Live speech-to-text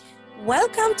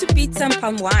Welcome to Pizza and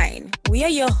Palm Wine. We are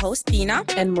your hosts, Pina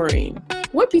and Maureen.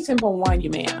 What pizza and palm wine, you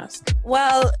may ask?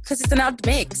 Well, because it's an odd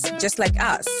mix, just like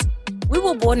us. We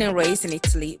were born and raised in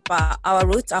Italy, but our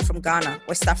roots are from Ghana,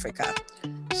 West Africa.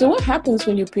 So what happens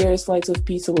when you pair a slice of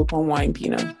pizza with palm wine,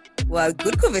 Pina? Well,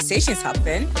 good conversations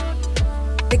happen.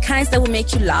 The kinds that will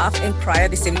make you laugh and cry at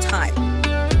the same time.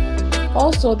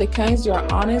 Also, the kinds that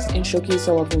are honest and showcase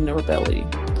our vulnerability.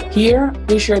 Here,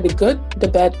 we share the good, the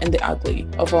bad, and the ugly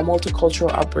of our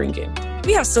multicultural upbringing.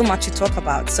 We have so much to talk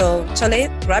about. So, Chole,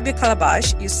 grab your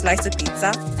calabash, you slice the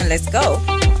pizza, and let's go.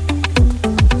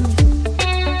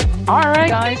 All right,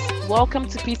 guys. Welcome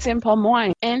to Pizza and Palm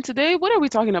Wine. And today, what are we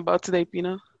talking about today,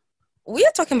 Pina? We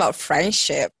are talking about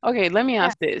friendship. Okay, let me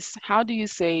ask this. How do you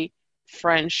say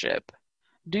friendship?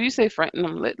 Do you say friend? No,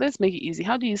 let's make it easy.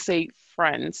 How do you say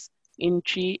friends in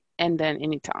Chi and then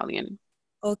in Italian?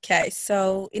 Okay,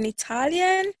 so in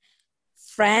Italian,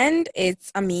 friend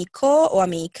it's amico or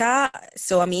amica.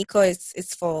 So amico is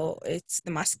it's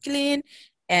the masculine,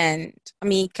 and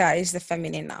amica is the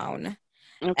feminine noun.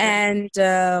 Okay. And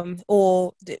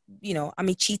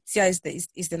amicizia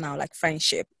is the noun, like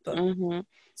friendship.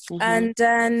 And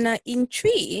then in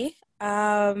Tree,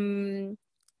 Adamfo,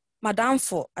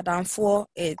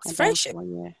 it's friendship.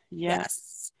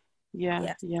 Yes.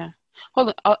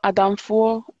 Hold on,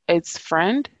 Adamfo, it's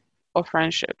friend or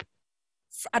friendship?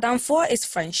 Adamfo is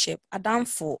friendship.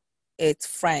 Adamfo, it's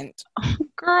friend.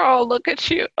 Girl, look at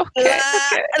you. Okay.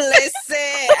 Listen,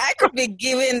 I could be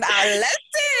giving a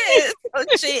lesson. Girl.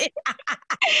 Okay.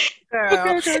 I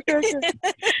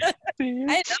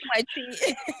love my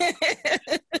tea.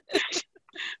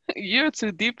 You're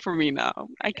too deep for me now.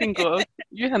 I can go.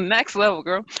 You're the next level,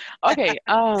 girl. Okay.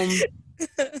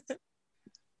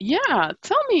 Yeah.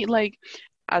 Tell me, like,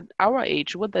 at our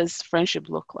age, what does friendship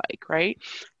look like, right?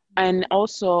 And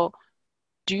also,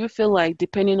 do you feel like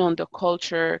depending on the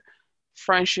culture,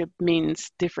 friendship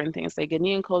means different things, like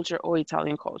Ghanaian culture or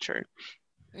Italian culture?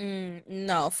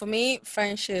 No, for me,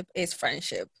 friendship is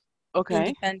friendship. Okay.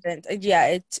 Independent. Yeah,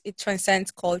 it transcends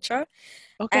culture.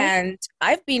 Okay. And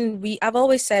I've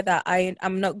always said that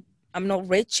I'm not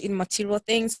rich in material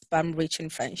things, but I'm rich in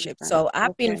friendship. So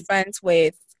I've been friends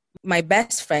with my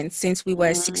best friend since we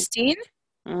were 16.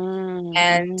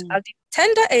 And at the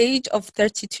tender age of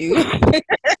 32.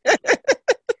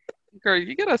 Girl,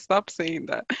 you gotta stop saying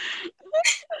that.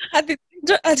 At the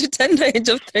tender age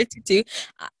of 32,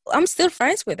 I'm still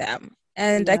friends with them.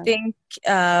 And I think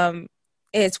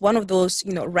it's one of those,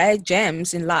 rare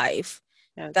gems in life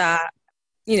that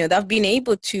I've been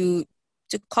able to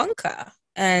conquer.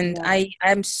 And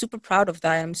I'm super proud of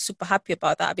that. I'm super happy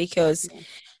about that because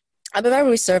I'm a very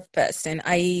reserved person.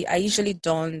 I usually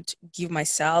don't give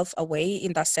myself away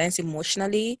in that sense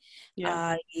emotionally.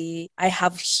 I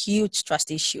have huge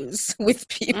trust issues with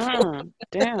people.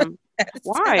 Damn.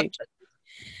 Why?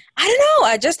 I don't know.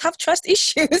 I just have trust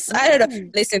issues. I don't know.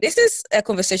 Listen, this is a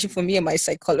conversation for me and my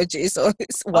psychologist. So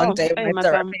it's one day my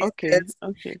therapist.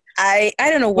 Okay. I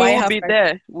don't know why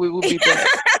we will be there.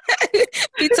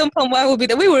 Pizza and Palm Wine will be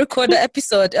there. We will record the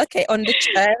episode. Okay, on the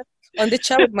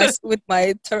chair with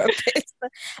my therapist.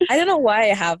 I don't know why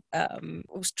I have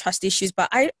trust issues, but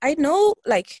I know,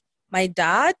 like, my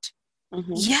dad.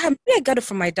 Yeah, maybe I got it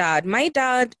from my dad. My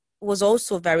dad was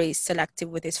also very selective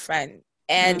with his friend.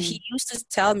 And he used to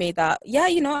tell me that,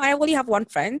 I only have one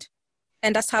friend,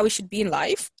 and that's how it should be in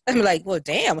life. I'm like, well,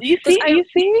 damn. You see?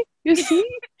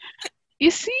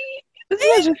 This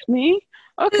is just me.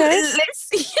 Okay.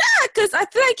 Because I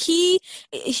feel like he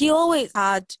always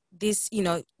had this,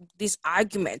 this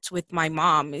argument with my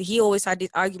mom. He always had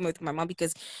this argument with my mom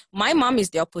because my mom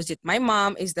is the opposite. My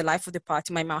mom is the life of the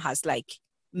party. My mom has like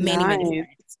many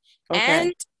friends.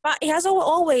 Okay. But it hasn't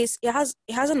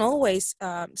always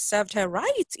served her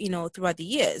right, throughout the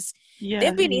years. There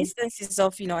have been instances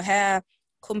of, her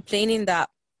complaining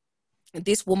that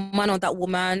this woman or that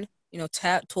woman,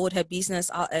 told her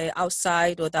business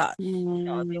outside, or that,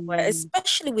 they were,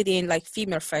 especially within like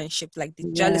female friendships, like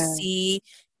the jealousy,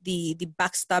 the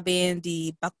backstabbing,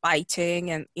 the backbiting,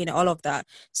 and, all of that.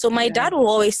 So my dad will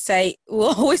always tell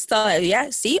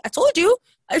her, see, I told you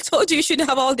you shouldn't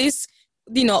have all these,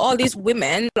 all these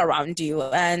women around you.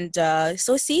 And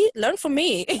so see, learn from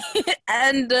me.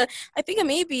 And I think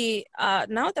maybe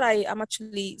now that I am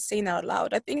actually saying that out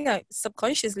loud, I think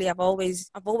subconsciously I've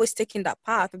always taken that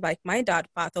path, like my dad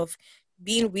path, of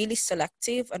being really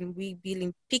selective and really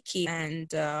being picky.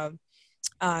 And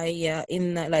I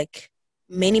in like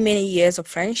many years of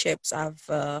friendships,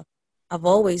 I've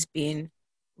always been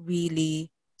really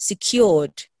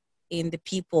secured in the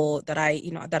people that I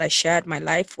shared my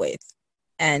life with.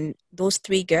 And those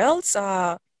three girls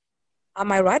are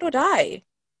am I right or die?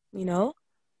 You know?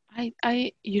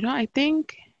 I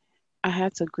think I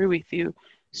had to agree with you.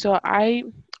 So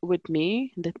with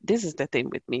me, this is the thing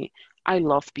with me. I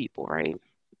love people, right?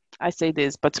 I say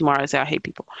this, but tomorrow I say I hate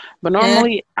people. But Yeah.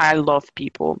 normally I love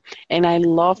people and I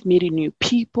love meeting new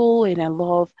people and I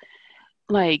love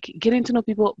like getting to know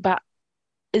people, but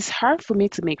it's hard for me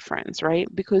to make friends, right?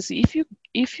 Because if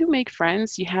you make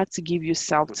friends, you have to give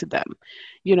yourself to them.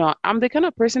 I'm the kind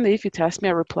of person that if you text me,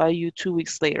 I reply you 2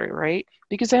 weeks later, right?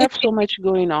 Because I have so much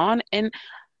going on, and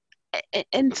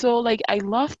so like I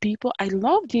love people. I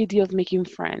love the idea of making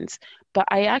friends, but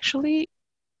I actually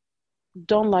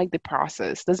don't like the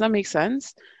process. Does that make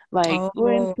sense? Like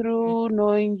going Oh. through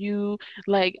knowing you,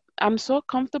 like I'm so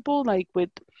comfortable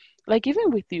like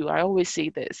even with you, I always say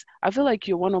this. I feel like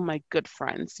you're one of my good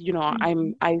friends.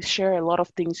 I share a lot of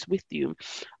things with you.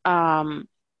 Um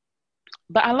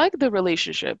but I like the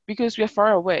relationship because we're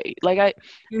far away. Like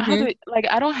Mm-hmm.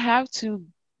 I don't have to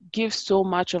give so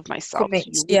much of myself to Commit.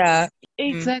 you. Yeah.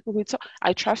 Mm-hmm. Exactly. So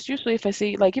I trust you. So if I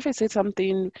say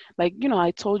something like,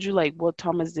 I told you like what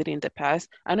Thomas did in the past,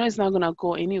 I know it's not gonna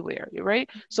go anywhere, right?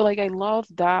 So like I love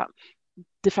that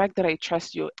the fact that I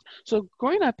trust you. So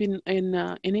growing up in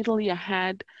Italy, I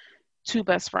had two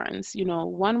best friends.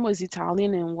 One was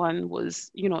Italian and one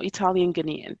was, Italian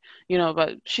Ghanaian.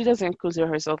 But she doesn't consider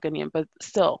herself Ghanaian, but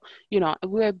still, we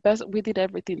were best. We did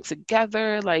everything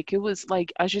together. Like it was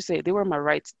like, as you say, they were my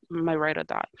right or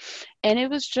die. And it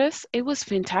was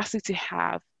fantastic to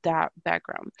have that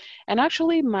background. And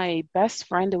actually, my best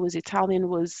friend that was Italian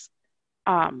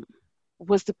um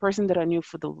was the person that I knew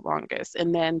for the longest.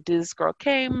 And then this girl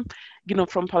came,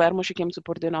 from Palermo. She came to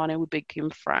Pordenone and we became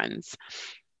friends.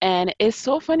 And it's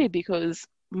so funny because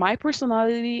my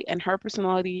personality and her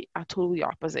personality are totally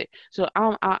opposite. So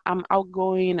I'm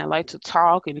outgoing. I like to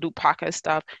talk and do podcast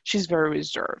stuff. She's very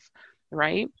reserved,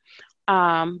 right?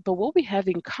 But what we have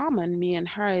in common, me and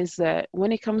her, is that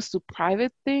when it comes to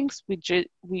private things, we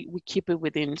keep it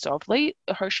within ourselves. Like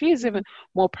she is even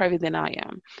more private than I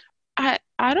am.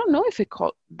 I don't know if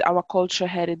our culture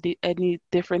had any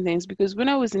different things because when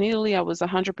I was in Italy, I was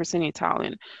 100%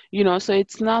 Italian, so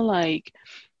it's not like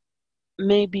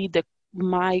maybe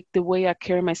the way I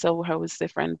carry myself with her was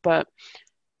different, but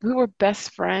we were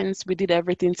best friends. We did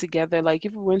everything together. Like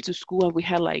if we went to school and we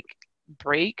had like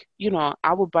break,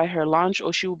 I would buy her lunch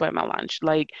or she would buy my lunch.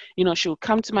 Like, she would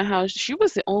come to my house. She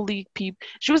was the only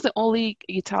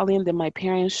Italian that my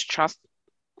parents trust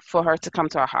for her to come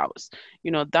to our house.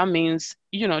 That means,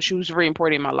 she was very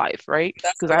important in my life, right?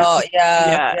 That's Because a lot.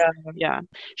 Yeah. yeah, Yeah. yeah.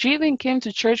 She even came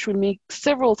to church with me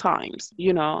several times,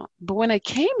 But when I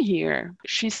came here,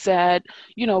 she said,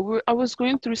 I was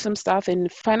going through some stuff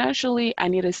and financially I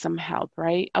needed some help,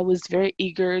 right? I was very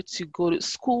eager to go to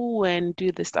school and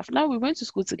do this stuff. Now we went to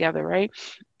school together, right?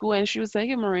 And she was like,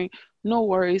 hey, Marie, no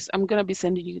worries. I'm gonna be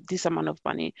sending you this amount of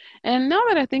money. And now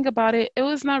that I think about it, it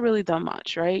was not really that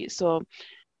much, right? So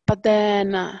but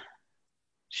then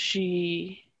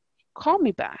she called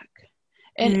me back,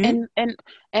 and Mm-hmm. and and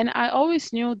and I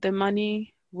always knew the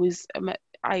money was.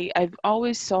 I've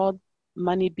always saw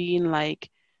money being like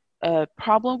a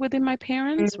problem within my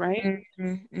parents, right?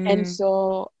 And Mm-hmm.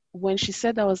 so when she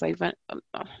said that,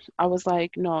 I was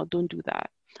like, no, don't do that.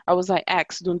 I was like,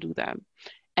 X, don't do that.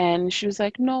 And she was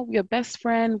like, no, we are best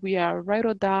friend. We are ride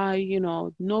or die.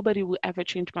 Nobody will ever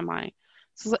change my mind.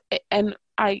 So, and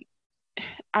I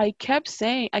kept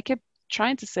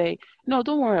trying to say, no,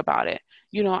 don't worry about it.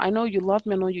 I know you love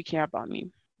me, I know you care about me.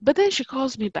 But then she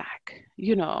calls me back,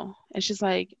 and she's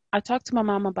like, I talked to my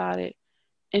mom about it,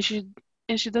 and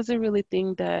she doesn't really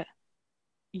think that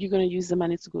you're gonna use the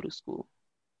money to go to school.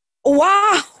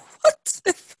 Wow. What?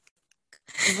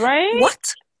 Right?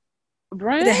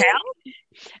 What the Right? hell?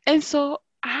 And so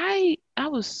I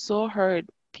was so hurt,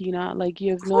 Pina, like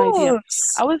you have Of no idea. course.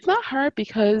 I was not hurt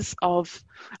because of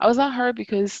I was not hurt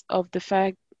because of the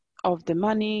fact of the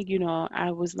money,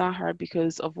 I was not hurt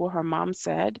because of what her mom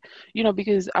said,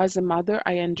 because as a mother,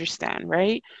 I understand,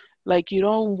 right? Like you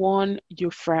don't want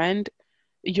your friend,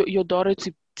 your daughter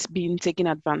to be taken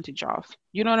advantage of.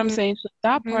 You know what I'm saying? So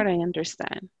that Mm-hmm. part I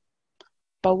understand.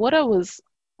 But what I was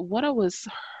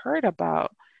hurt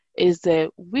about is that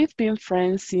we've been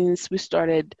friends since we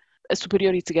started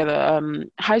superiority together,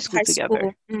 high school High school.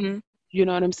 together. Mm-hmm. You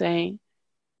know what I'm saying?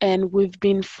 And we've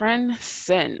been friends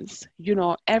since,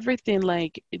 everything,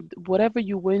 like whatever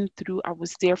you went through, I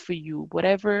was there for you.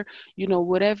 Whatever,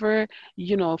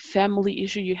 family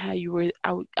issue you had,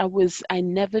 I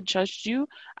never judged you.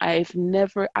 I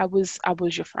was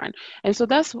your friend. And so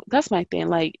that's my thing.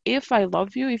 Like, if I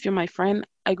love you, if you're my friend,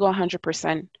 I go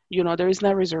 100%. There is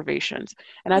no reservations.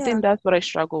 And I Yeah. think that's what I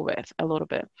struggle with a little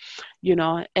bit,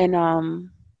 and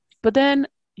but then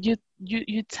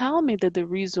you tell me that the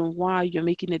reason why you're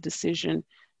making a decision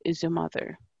is your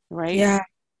mother, right? Yeah.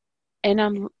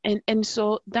 And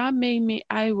so that made me,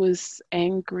 I was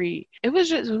angry. It was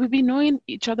just, we've been knowing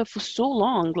each other for so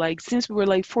long, like since we were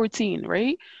like 14,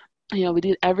 right? We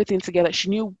did everything together. She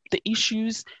knew the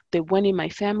issues that went in my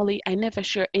family. I never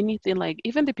share anything. Like,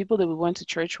 even the people that we went to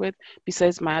church with,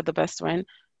 besides my other best friend,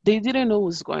 they didn't know what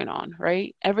was going on,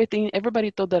 right?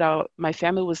 Everybody thought that my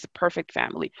family was the perfect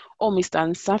family. Oh, Mr.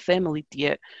 Ansa family,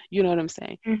 dear. You know what I'm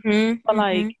saying? Mm-hmm. But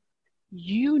like, Mm-hmm.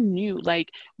 you knew,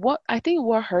 like, what I think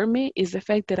what hurt me is the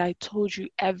fact that I told you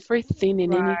everything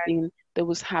and Right. anything that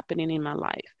was happening in my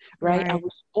life, right? I Right.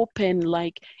 was open,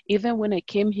 like, even when I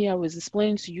came here, I was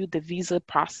explaining to you the visa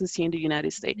process here in the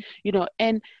United States,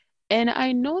 and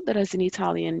I know that as an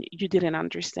Italian, you didn't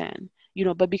understand,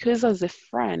 but because as a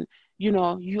friend,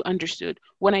 you understood.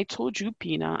 When I told you,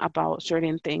 Pina, about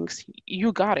certain things,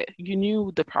 you got it. You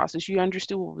knew the process. You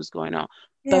understood what was going on.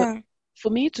 But Yeah. for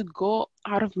me to go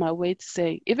out of my way to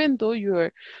say, even though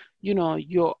your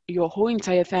whole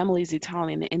entire family is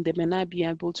Italian and they may not be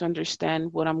able to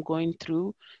understand what I'm going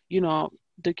through,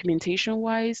 documentation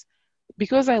wise,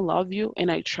 because I love you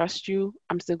and I trust you,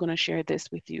 I'm still gonna share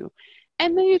this with you.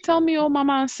 And then you tell me, oh,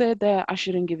 mama said that I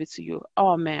shouldn't give it to you.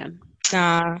 Oh man.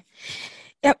 Nah.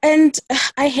 Yeah, and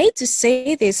I hate to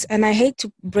say this and I hate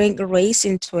to bring race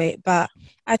into it, but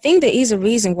I think there is a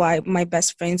reason why my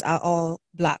best friends are all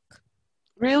black.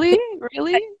 Really?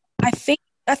 Really? I think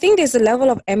I think there's a level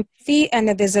of empathy and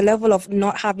that there's a level of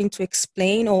not having to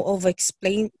explain or over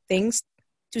explain things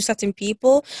to certain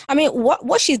people. I mean,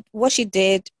 what she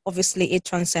did, obviously it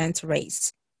transcends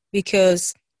race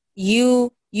because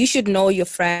you should know your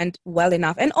friend well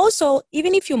enough. And also,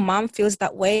 even if your mom feels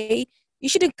that way, you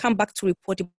shouldn't come back to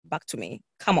report it back to me.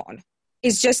 Come on.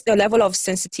 It's just the level of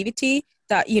sensitivity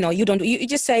that you don't do. You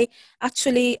just say,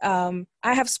 actually, I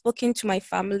have spoken to my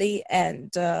family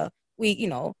and we,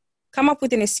 come up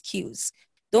with an excuse.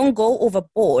 Don't go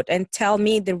overboard and tell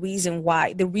me the reason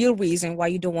why, the real reason why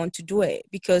you don't want to do it.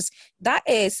 Because that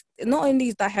is not only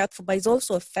is that hurtful, but it's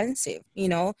also offensive,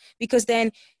 because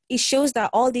then it shows that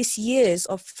all these years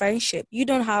of friendship, you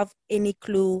don't have any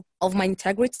clue of my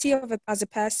integrity as a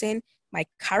person, my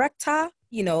character,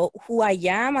 who I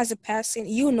am as a person.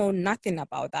 You know nothing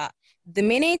about that. The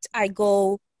minute I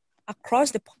go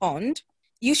across the pond,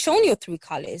 you've shown your true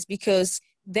colors because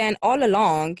then all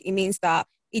along it means that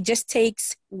it just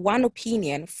takes one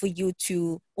opinion for you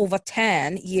to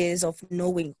overturn years of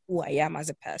knowing who I am as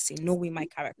a person, knowing my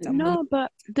character. No,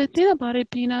 but the thing about it,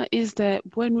 Pina, is that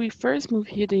when we first moved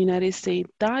here to the United States,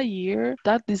 that year,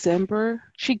 that December,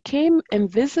 she came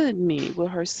and visited me with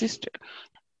her sister.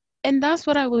 And that's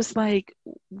what I was like,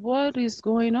 what is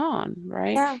going on,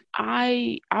 right? Yeah.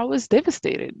 I was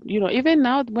devastated. Even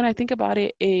now when I think about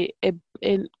it, it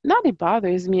not it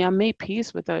bothers me. I made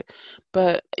peace with it.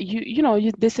 But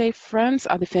they say friends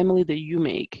are the family that you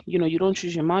make. You don't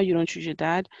choose your mom, you don't choose your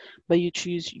dad, but you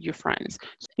choose your friends.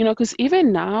 Because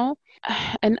even now,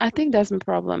 and I think that's my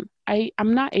problem.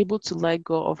 I'm not able to let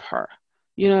go of her.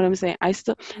 You know what I'm saying?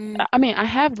 Mm, I mean, I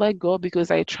have let go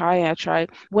because I try.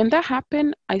 When that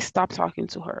happened, I stopped talking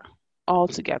to her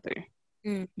altogether.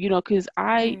 mm, Because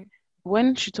mm.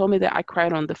 when she told me that, I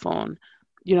cried on the phone.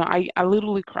 I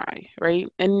literally cry, right?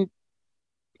 And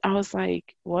I was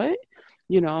like, what?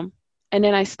 You know, and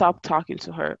then I stopped talking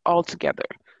to her altogether.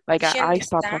 Like Did she I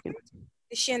stopped understand? talking.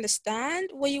 Did she understand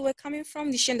where you were coming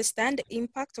from? Did she understand the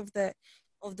impact of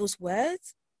those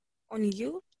words on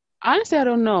you? Honestly, I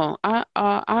don't know.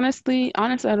 Honestly, I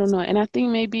don't know. And I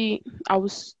think maybe I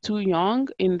was too young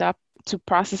in that to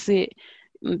process it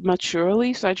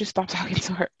maturely, so I just stopped talking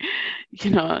to her.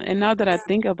 And now that I Yeah.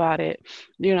 think about it,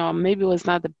 maybe it was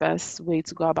not the best way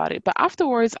to go about it. But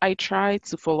afterwards, I tried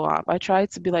to follow up. I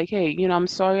tried to be like, hey, I'm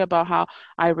sorry about how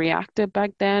I reacted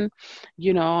back then.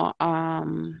 You know,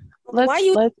 But let's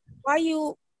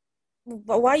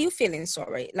why you feeling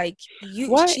sorry? Like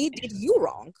why she did you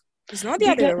wrong. It's not the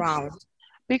other way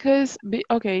because around.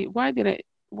 okay, why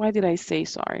did I say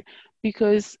sorry?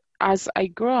 Because as I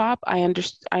grow up, I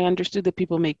understood that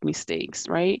people make mistakes,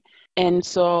 right? And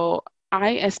so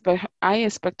I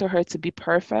expect her to be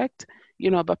perfect,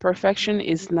 but perfection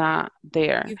is not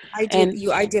there. And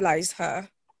You idealize her.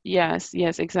 Yes,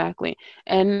 yes, exactly.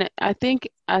 And I think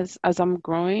as I'm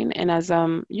growing and as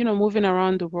I'm, moving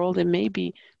around the world and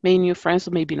maybe making new friends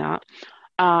or maybe not,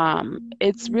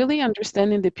 it's really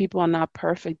understanding that people are not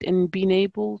perfect and being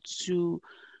able to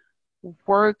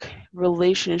work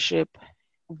relationship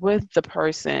with the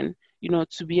person,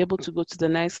 to be able to go to the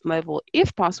next level,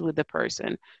 if possible, with the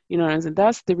person. And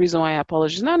that's the reason why I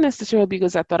apologize. Not necessarily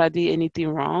because I thought I did anything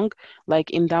wrong,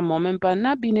 like in that moment, but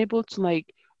not being able to like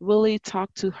really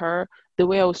talk to her the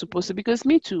way I was supposed to. Because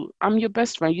me too, I'm your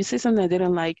best friend. You say something I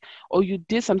didn't like, or you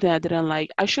did something I didn't like.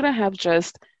 I shouldn't have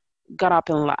just got up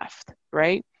and left,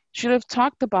 right? Should have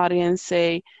talked about it and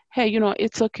say, hey,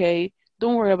 it's okay.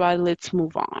 Don't worry about it. Let's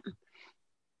move on.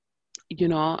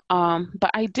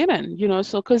 But I didn't,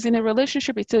 so because in a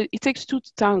relationship, it takes two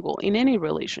to tangle in any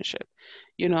relationship,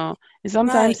 you know, and Right.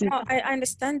 sometimes No, I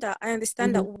understand that. I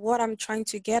understand hmm that. What I'm trying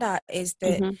to get at is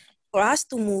that hmm for us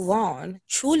to move on,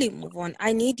 truly move on,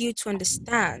 I need you to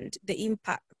understand the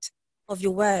impact of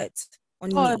your words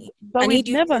on but me. but I need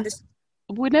you to understand.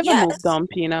 we never moved Yes. on,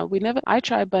 Pina. We never. I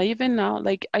tried, but even now,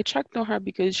 like I checked on her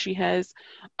because she has,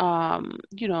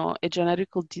 a genetic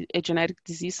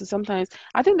disease. So sometimes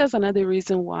I think that's another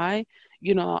reason why,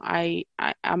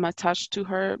 I'm attached to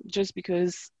her, just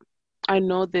because I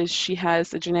know that she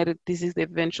has a genetic disease that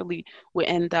eventually will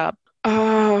end up,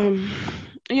 um,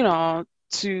 you know,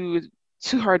 to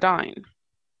her dying.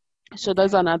 So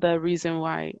that's Okay. another reason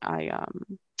why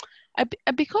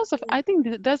because of I think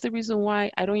that's the reason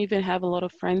why I don't even have a lot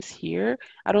of friends here.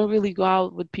 I don't really go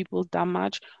out with people that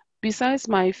much. Besides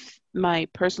my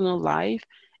personal life,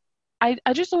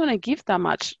 I just don't want to give that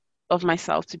much of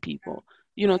myself to people,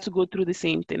 Yeah. to go through the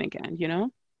same thing again.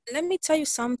 Let me tell you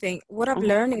something. What I've Uh-huh.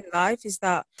 learned in life is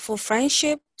that for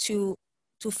friendship to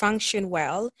function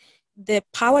well, the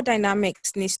power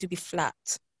dynamics needs to be flat.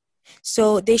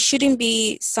 So there shouldn't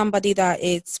be somebody that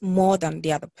is more than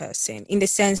the other person in the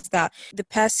sense that the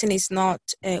person is not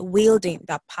wielding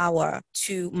that power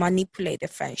to manipulate the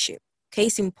friendship.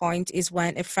 Case in point is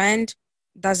when a friend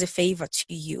does a favor to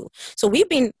you. So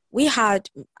we had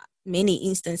many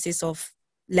instances of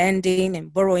lending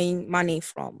and borrowing money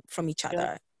from each Yeah,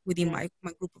 other within yeah,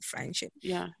 my group of friendship.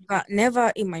 yeah. But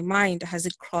never in my mind has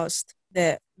it crossed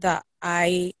that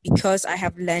I because I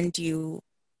have lent you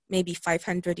maybe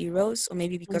 500 euros, or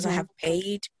maybe because I Mm-hmm. have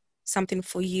paid something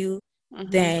for you, Mm-hmm.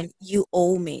 then you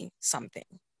owe me something.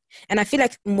 And I feel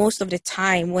like most of the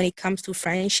time when it comes to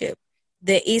friendship,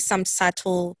 there is some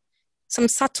subtle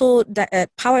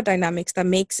power dynamics that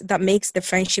makes the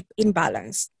friendship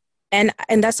imbalanced. And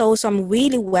that's also, I'm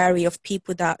really wary of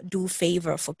people that do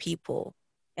favor for people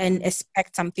and Mm-hmm.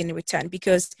 expect something in return,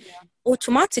 because Yeah,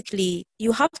 automatically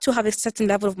you have to have a certain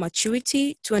level of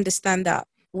maturity to understand that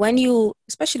when you,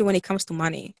 especially when it comes to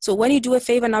money, so when you do a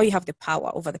favor, now you have the power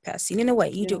over the person in a way.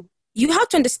 You yeah, do, you have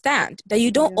to understand that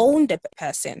you don't yeah, own the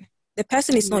person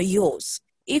is yeah. not yours.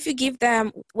 If you give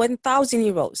them 1,000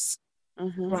 euros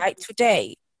Mm-hmm. right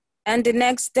today, and the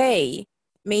next day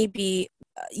maybe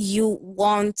you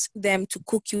want them to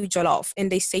cook you jollof and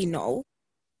they say no,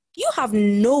 you have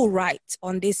no right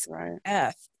on this Right.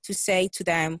 earth to say to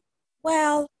them,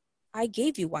 well, I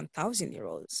gave you 1,000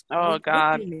 euros. Oh What do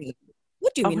God. you mean?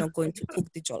 What do you Oh, mean not going to cook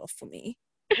the jollof for me?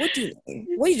 What do you mean?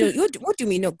 What do you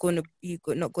mean not going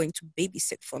to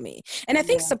babysit for me? And I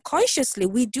think yeah. subconsciously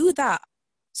we do that.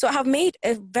 So I have made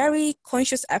a very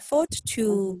conscious effort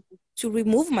Mm-hmm. to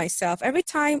remove myself every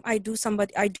time I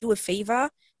do a favor,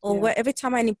 or Yeah. every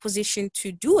time I'm in position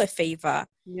to do a favor.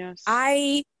 Yes.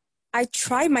 I I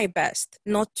try my best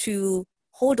not to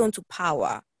hold on to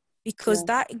power, because Yeah.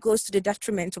 that goes to the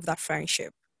detriment of that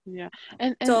friendship. Yeah.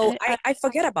 And So I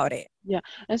forget about it. yeah,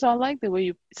 and so I like the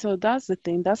way so that's the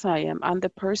thing, that's how I am. I'm the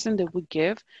person that would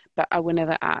give, but I would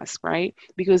never ask, right?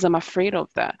 Because I'm afraid of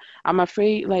that. I'm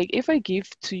afraid, like, if I give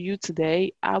to you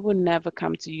today, I would never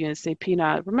come to you and say,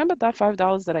 Peanut, remember that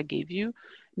 $5 that I gave you?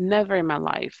 Never in my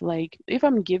life. Like, if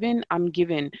I'm giving, I'm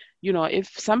giving. If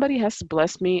somebody has to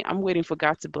bless me, I'm waiting for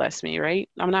God to bless me, right?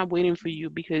 I'm not waiting for you,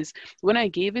 because when I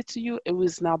gave it to you, it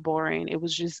was not boring. It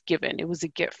was just given. It was a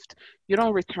gift. You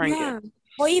don't return Yeah. gifts,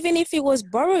 Or even if it was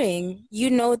borrowing, you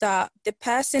know that the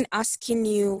person asking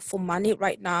you for money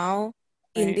right now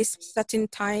in right? this certain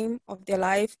time of their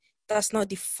life does not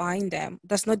define them,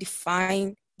 does not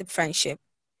define the friendship,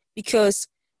 because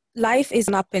life is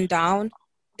an up and down.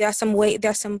 There are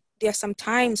some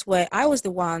times where I was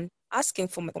the one asking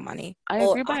for money I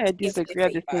or agree, but I asking for the disagree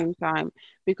at the favor. same time,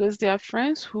 because there are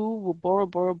friends who will borrow,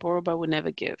 borrow, borrow, but will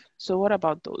never give. So what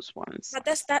about those ones? But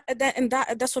that's what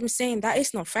I'm saying. That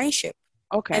is not friendship.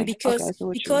 And Okay, okay, because I see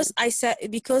what you because mean. I said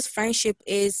because friendship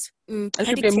is It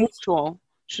should be predicated. mutual.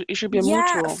 It should be a Yeah,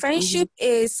 mutual. friendship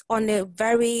is on a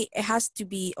very, it has to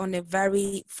be on a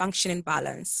very functioning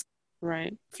balance.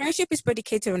 Right. Friendship is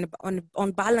predicated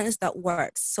on balance that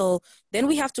works. So then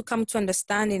we have to come to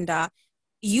understanding that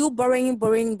you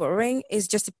borrowing is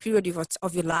just a period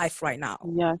of your life right now.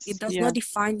 It Yes. does not Yeah.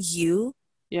 define you.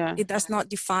 Yeah. It does not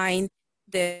define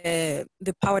the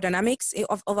power dynamics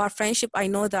of our friendship. I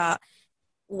know that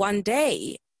one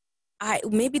day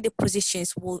maybe the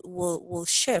positions will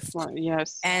shift. Well,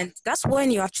 yes. And that's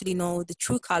when you actually know the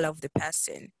true color of the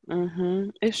person. Mm-hmm.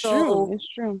 It's true. So It's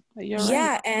true. You're right.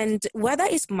 yeah, and whether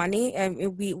it's money,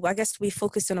 I guess we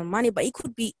focus on money, but it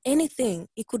could be anything.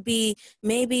 It could be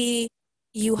maybe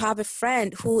you have a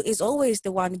friend who is always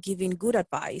the one giving good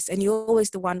advice, and you're always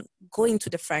the one going to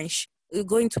the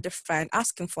friend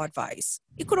asking for advice.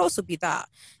 It could also be that.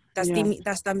 Yeah.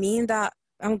 Does that mean that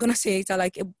I'm gonna say it's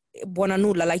like a buona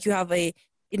nulla, like you have a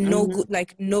no Mm-hmm. good,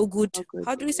 like no good. Oh, good.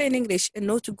 How do we say in English? A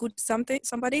no to good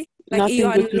somebody? Like you Nothing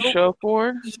are good to no. show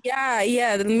for. Yeah,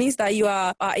 yeah. That means that you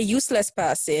are a useless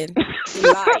person in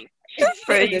life.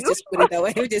 For Let's you. just put it that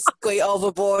way. You just go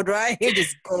overboard, right? You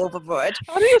just go overboard.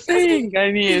 How do you say in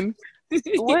Ghanaian?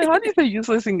 What? How do you say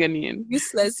useless in Ghanaian?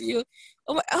 Useless. You.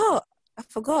 Oh, I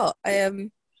forgot.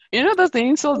 You know that's the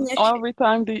insult every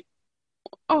time they.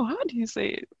 Oh, how do you say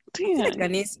it? I feel like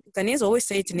Damn. Ghanaians always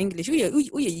say it in English. We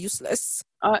are useless.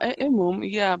 Mom,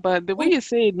 yeah, but the way Oh, you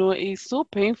say it, no, it's so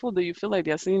painful that you feel like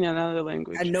they're saying another I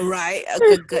language. know, right?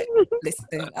 Okay, good.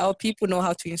 Listen, our people know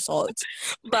how to insult,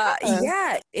 but Yeah.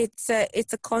 yeah, it's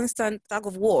a constant tug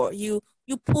of war. You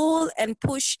pull and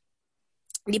push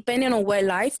depending on where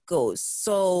life goes.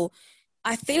 So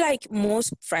I feel like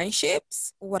most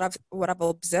friendships, what I've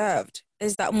observed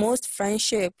is that most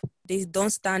friendship they don't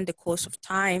stand the course of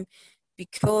time Yeah.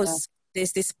 because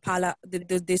there's this pala,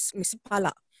 there's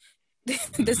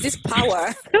this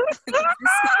power,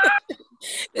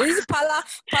 there's this pala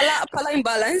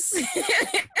imbalance,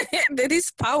 there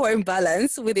is power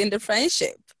imbalance within the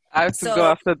friendship. I have to go So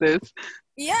after this.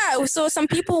 yeah, so some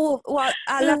people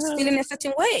are left feeling a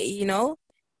certain way,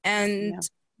 and Yeah.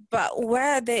 but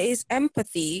where there is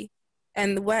empathy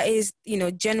and where is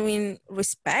genuine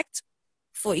respect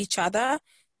for each other,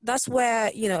 that's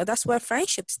where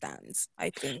friendship stands,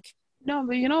 I think. No,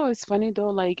 but it's funny though,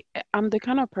 like I'm the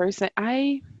kind of person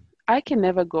I can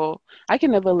never go I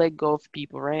can never let go of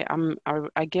people, right?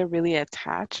 I get really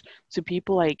attached to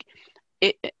people like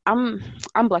I'm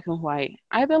black and white.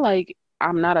 Either like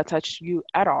I'm not attached to you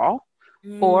at all,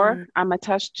 or Mm, I'm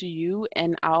attached to you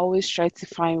and I always try to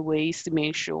find ways to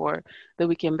make sure that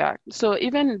we can back. So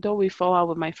even though we fall out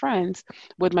with my friend,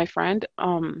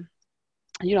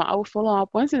 I will follow up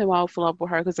once in a while. I'll follow up with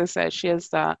her because I said she has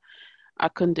a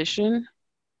condition,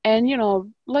 and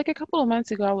like a couple of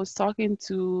months ago, I was talking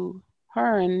to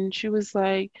her, and she was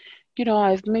like,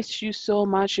 I've missed you so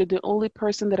much. You're the only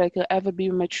person that I could ever be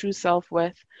my true self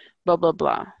with, blah blah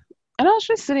blah. And I was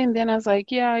just sitting there and I was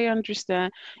like, yeah, I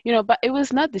understand. But it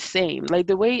was not the same. Like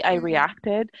the way I mm,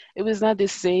 reacted, it was not the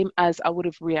same as I would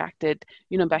have reacted,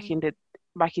 mm,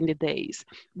 back in the days.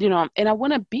 And I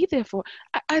want to be there for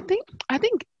I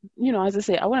think, as I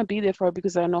say, I want to be there for her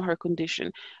because I know her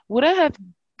condition. Would I have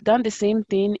done the same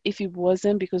thing if it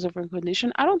wasn't because of her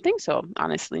condition? I don't think so,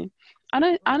 honestly.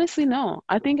 Honestly, no.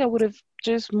 I think I would have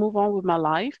just moved on with my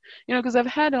life, because I've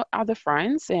had other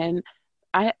friends and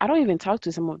I don't even talk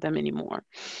to some of them anymore.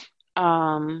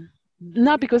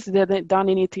 Not because they've done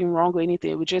anything wrong or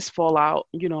anything. We just fall out,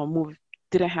 move,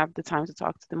 didn't have the time to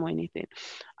talk to them or anything.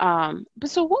 But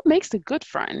so what makes a good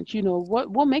friend?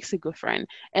 What makes a good friend?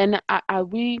 And are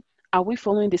we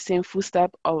following the same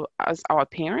footstep as our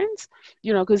parents?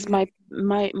 Because mm,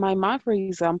 my mom, for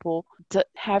example,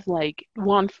 have like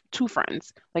two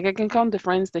friends. Like I can count the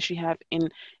friends that she have in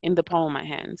the palm of my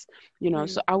hands. So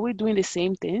mm. are we doing the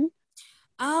same thing?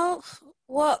 Oh,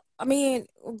 well, I mean,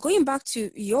 going back to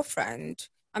your friend,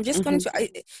 I'm just going Hmm.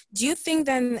 to do you think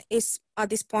then is at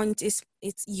this point is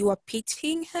it's you are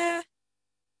pitying her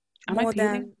Am I more peeing?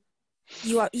 than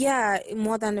you are, yeah,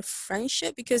 more than a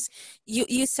friendship? Because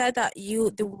you said that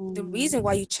the reason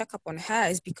why Mm, you check up on her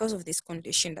is because of this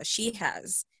condition that she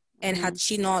has, and mm, had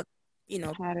she not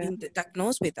had it. been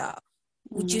diagnosed with that,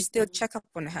 would you Hmm. still check up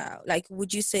on her? Like,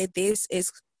 would you say this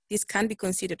can be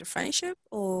considered a friendship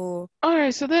or All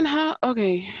right, so then how?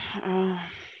 Okay,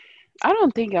 I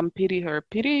don't think I'm pity her.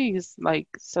 Pity is like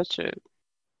such a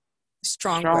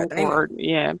strong strong word? I know. word,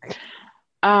 yeah.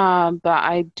 But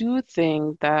I do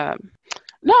think that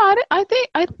no, I think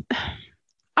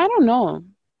I don't know.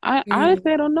 I Mm,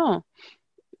 honestly I don't know.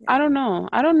 I yeah. don't know.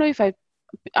 I don't know if I.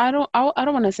 I don't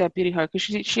want to say I pity her because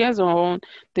she has her own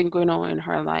thing going on in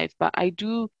her life, but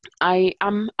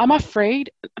I'm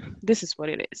afraid this is what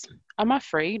it is. I'm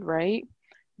afraid, right,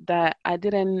 that I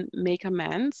didn't make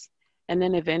amends and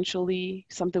then eventually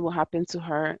something will happen to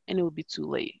her and it will be too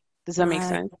late. Does that make Right.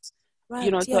 sense?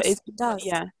 You Right. know, so Yes, it does.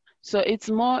 yeah. So it's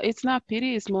not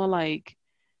pity, it's more like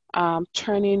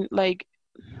turning like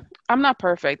I'm not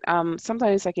perfect.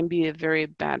 Sometimes I can be a very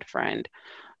bad friend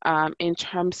in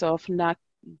terms of not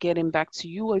getting back to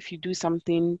you. Or if you do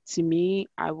something to me,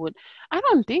 I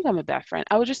don't think I'm a bad friend.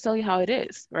 I would just tell you how it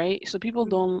is, right? So people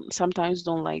don't sometimes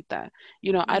don't like that.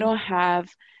 You know, I Mm-hmm. don't have,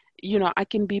 you know, I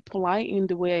can be polite in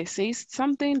the way I say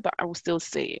something, but I will still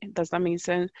say it. Does that make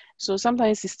sense? So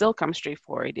sometimes it still comes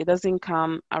straightforward. It doesn't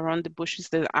come around the bushes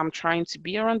that I'm trying to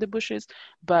be around the bushes,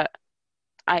 but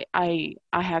I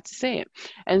had to say it.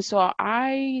 And so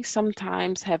I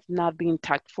sometimes have not been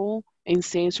tactful in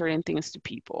saying certain things to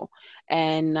people.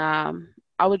 And and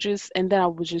then I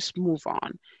would just move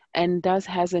on. And that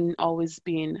hasn't always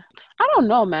been, I don't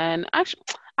know, man. Actually,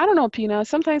 I don't know, Pina.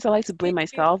 Sometimes I like to blame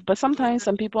myself, but sometimes Yeah.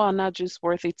 some people are not just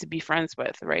worth it to be friends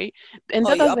with, right? And Oh,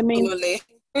 that yeah, doesn't mean absolutely.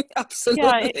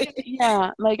 yeah, Absolutely.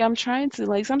 yeah. Like I'm trying to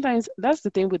like sometimes that's the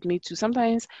thing with me too.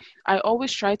 Sometimes I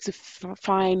always try to f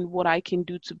find what I can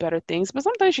do to better things, but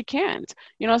sometimes you can't.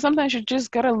 You know, sometimes you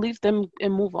just gotta leave them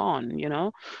and move on, you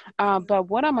know? But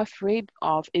what I'm afraid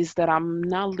of is that I'm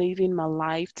not living my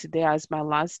life today as my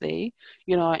last day,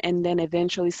 you know, and then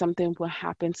eventually something will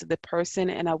happen to the person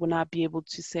and I will not be able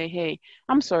to say, "Hey,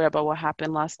 I'm sorry about what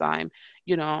happened last time,"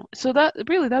 you know. So that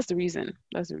really that's the reason.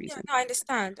 That's the Yeah, reason. no, I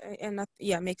understand, and that,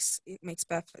 yeah, makes it makes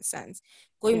perfect sense.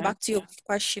 Going Yeah. back to your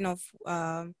question of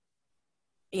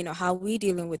how we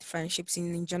dealing with friendships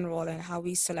in general and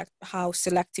how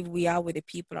selective we are with the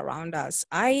people around us.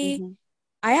 Mm-hmm.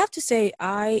 I have to say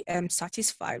I am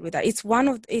satisfied with that. It's one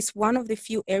of the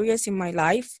few areas in my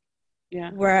life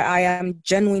Yeah. where I am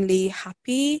genuinely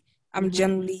happy. I'm Mm-hmm.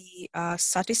 genuinely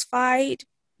satisfied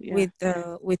Yeah.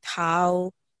 with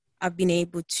how I've been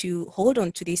able to hold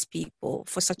on to these people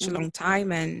for such a Mm-hmm. long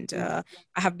time, and Yeah.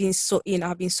 I've been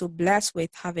so blessed with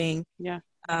having Yeah.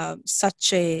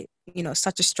 such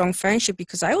a strong friendship,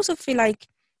 because I also feel like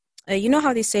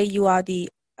how they say you are the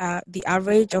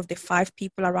average of the five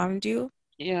people around you,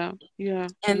 Yeah. Yeah.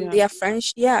 and Yeah. their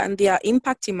friendship, yeah, and their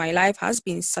impact in my life has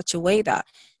been such a way that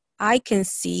I can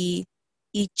see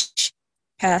each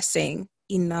person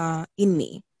in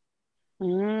me.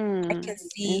 I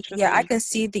Interesting. can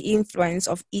see the influence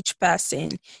of each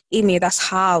person in me. That's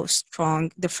how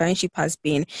strong the friendship has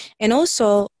been. And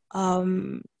also,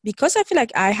 because I feel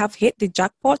like I have hit the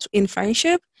jackpot in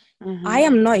friendship, I Mm-hmm.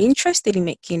 am not interested in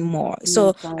making more. More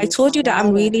So I friends. told you that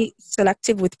I'm Got it. really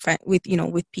selective with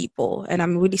people, and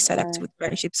I'm really selective Right. with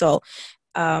friendship. So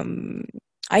um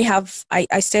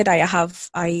I said I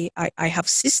have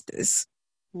sisters.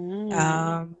 Mm.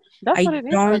 Um That's I what it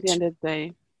is at the don't end of the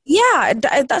day. yeah,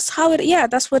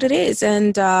 that's what it is.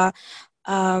 And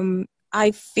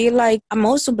I feel like I'm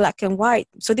also black and white.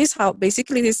 So this how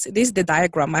basically this is the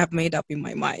diagram I have made up in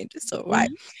my mind. So right,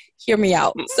 Mm-hmm. hear me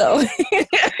out. So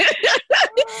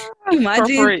Go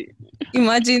for imagine it.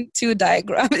 imagine two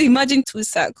diagrams, imagine two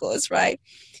circles, right?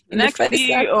 In the Next first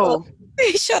circle, CEO.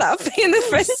 shut up. In the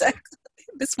first circle,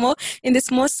 in the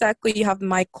small circle, you have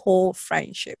my core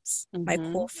friendships, my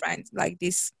Mm-hmm. core friends, like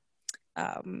these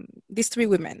three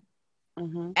women.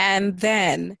 Mm-hmm. And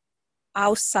then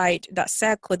outside that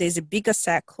circle, there's a bigger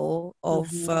circle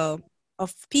Mm-hmm.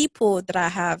 of people that I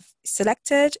have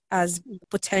selected as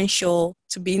potential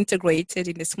to be integrated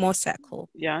in a small circle,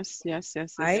 Yes, yes,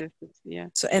 yes, yes, right? yes, yes. Yeah.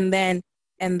 So and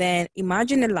then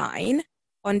imagine a line.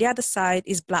 On the other side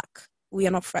is black. We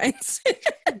are not friends.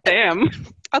 Damn.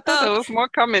 I thought uh, there was more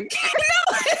coming.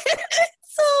 no.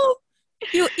 So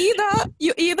you're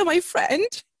either my friend.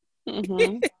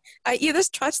 Mm-hmm. I either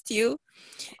trust you.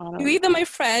 I You're don't either my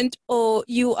friend or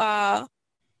you are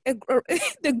a,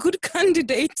 the good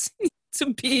candidate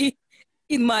to be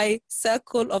in my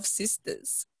circle of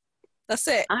sisters. That's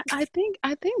it. I think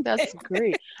that's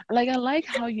great. Like I like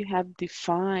how you have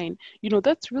defined, you know,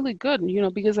 that's really good, you know,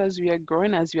 because as we are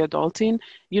growing, as we are adulting,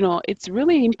 you know, it's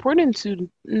really important to,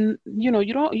 you know,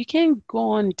 you can't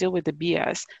go on and deal with the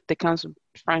BS that comes with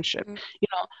friendship, you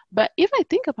know. But if I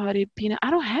think about it, Pina, I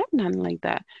don't have none like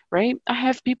that, right? I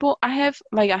have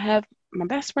my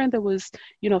best friend that was,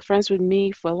 you know, friends with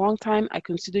me for a long time. I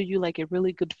consider you like a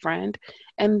really good friend.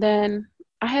 And then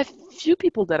I have few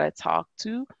people that I talk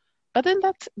to, but then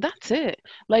that's it.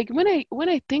 Like when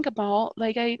I think about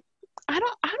like I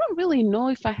don't really know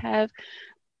if I have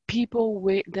people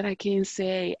with that I can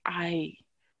say I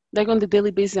like on the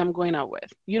daily basis I'm going out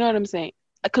with. You know what I'm saying?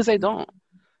 Because I don't.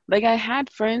 Like I had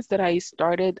friends that I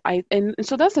started, and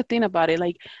so that's the thing about it.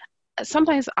 Like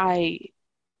sometimes I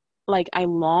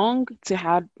long to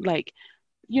have like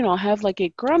have like a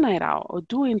girl night out or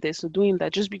doing this or doing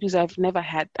that just because I've never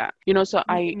had that. So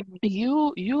Mhm.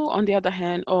 you on the other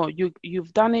hand, oh,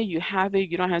 you've done it, you have it,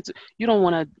 you don't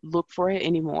want to look for it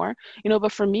anymore.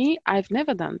 But for me, I've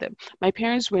never done that. My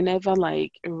parents were never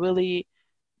like really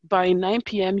by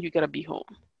 9 p.m. you gotta be home.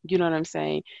 You know what I'm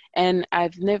saying? And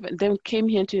I've never then came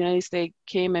here to the United States,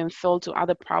 came and fell to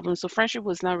other problems. So friendship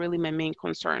was not really my main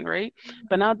concern, right?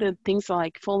 But now that things are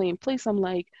like falling in place, I'm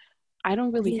like, I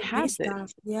don't really You have missed this. that.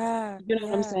 Yeah, You know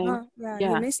what I'm yeah. saying? No, yeah, you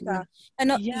Yeah, missed yeah, that.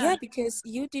 And yeah, yeah, because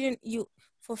you didn't you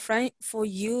for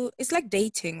you, it's like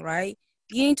dating, right?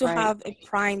 You need to right. have a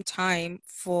prime time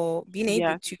for being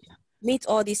able Yes, to meet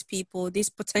all these people, these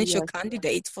potential yes,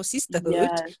 candidates for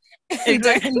sisterhood. yes. And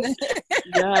then Exactly.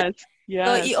 Yes,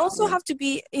 so yes, you also yes. have to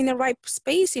be in the right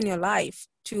space in your life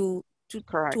to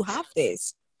Correct. have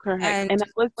this. Correct. And And I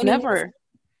was when you move, never.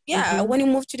 yeah, Mm-hmm. when you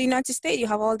move to the United States, you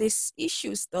have all these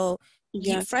issues, though. The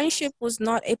Yes, friendship was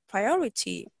not a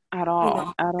priority, at you all,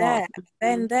 know, at all. there, Hmm.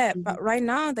 then there. Hmm. But right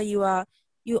now that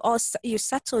you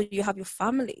settle, you have your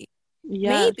family.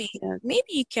 Yes, Maybe, yes. maybe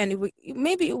you can,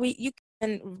 you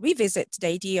can revisit the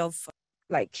idea of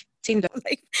like Tinder,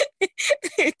 like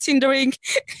Tindering,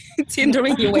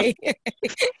 Tindering your way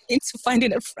into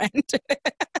finding a friend,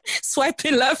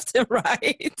 swiping left and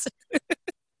right.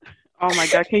 Oh my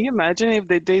God, can you imagine if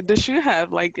they did? They should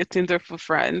have like a Tinder for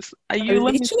friends. Are you?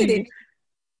 Let me Literally, see.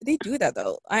 they do that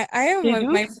though. I am They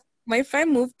do? my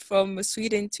friend moved from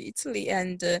Sweden to Italy,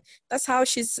 and that's how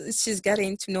she's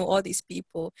getting to know all these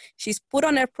people. She's put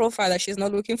on her profile that she's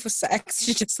not looking for sex;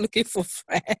 she's just looking for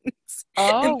friends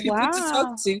Oh, and people to talk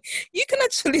wow. to. You can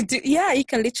actually do, yeah, you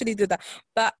can literally do that.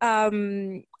 But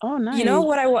Oh, you know nice.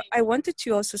 what I wanted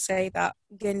to also say that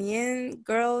Ghanaian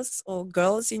girls or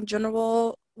girls in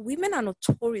general, women are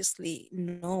notoriously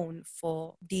known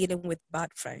for dealing with bad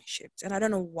friendships, and I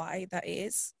don't know why that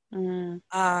is. Mm,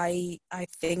 I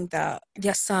think that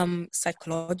there's some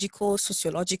psychological,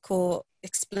 sociological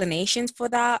explanations for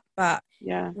that, but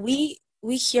yeah, we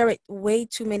hear it way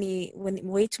too many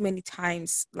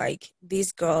times. Like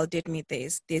this girl did me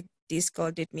this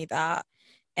girl did me that,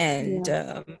 and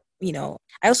yeah,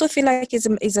 I also feel like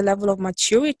it's a level of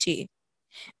maturity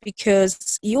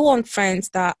because you want friends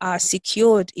that are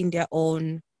secured in their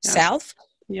own yes, self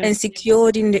yes. and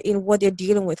secured in what they're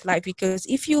dealing with life. Because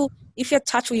if you're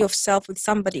touch with yourself with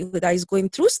somebody that is going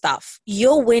through stuff,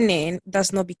 your winning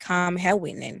does not become her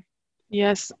winning.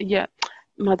 Yes, yeah.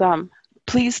 Madam,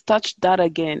 please touch that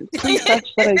again. Please touch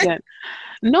that again.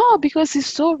 No, because it's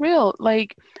so real.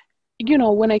 Like,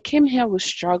 when I came here, I was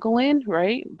struggling,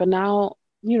 right? But now,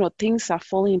 things are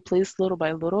falling in place little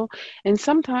by little. And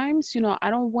sometimes, I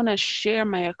don't want to share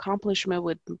my accomplishment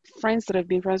with friends that I've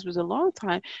been friends with a long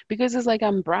time because it's like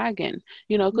I'm bragging,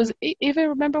 because if I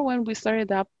remember when we started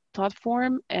that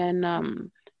platform and,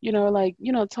 like,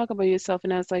 talk about yourself,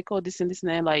 and I was like, oh, this and this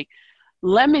and that, like,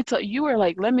 you were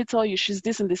like, let me tell you, she's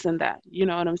this and this and that. You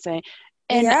know what I'm saying?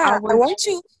 And I Yeah, I was, want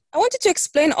you. I want you to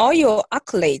explain all your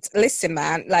accolades. Listen,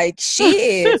 man, like she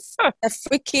is a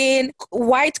freaking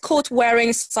white coat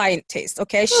wearing scientist.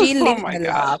 Okay, she oh lives my in the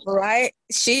God. lab, right?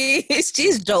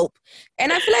 She's dope,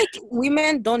 and I feel like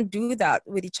women don't do that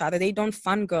with each other. They don't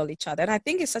fangirl each other, and I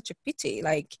think it's such a pity.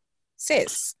 Like,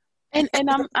 sis, And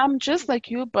I'm just like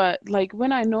you, but like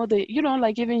when I know that,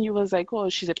 like even you was like, oh,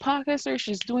 she's a podcaster,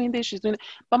 she's doing this, she's doing it.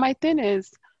 But my thing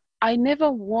is, I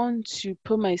never want to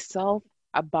put myself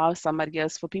above somebody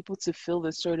else for people to feel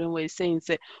a certain way, say,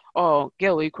 oh,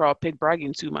 Gail crowd pick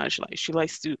bragging too much. Like she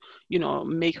likes to,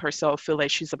 make herself feel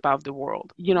like she's above the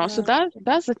world. So yeah,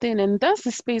 that's the thing, and that's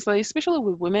the space, like especially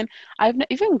with women.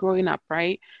 Even growing up,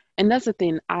 right? And that's the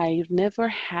thing, I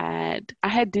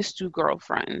had these two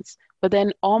girlfriends, but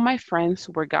then all my friends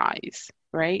were guys,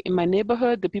 right? In my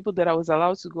neighborhood, the people that I was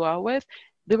allowed to go out with,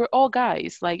 they were all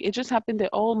guys. Like it just happened that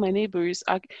all my neighbors,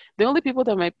 the only people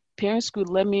that my parents could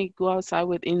let me go outside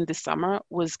with in the summer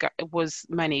was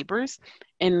my neighbors,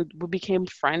 and we became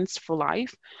friends for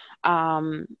life.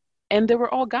 Um, and they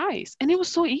were all guys, and it was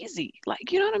so easy.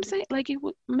 Like you know what I'm saying? Like it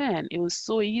was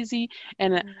so easy,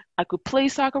 and I could play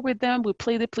soccer with them. We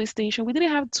played the PlayStation. We didn't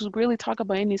have to really talk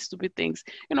about any stupid things.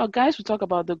 Guys would talk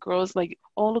about the girls, like,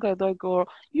 oh, look at that girl.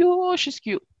 Oh, she's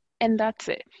cute. And that's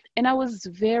it. And I was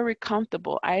very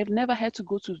comfortable. I've never had to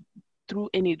go through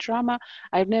any drama.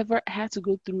 I've never had to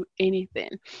go through anything.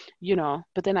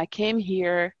 But then I came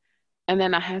here and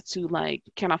then I had to like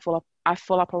kind of I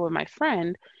fall apart with my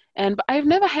friend. But I've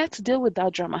never had to deal with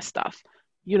that drama stuff.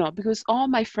 because all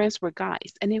my friends were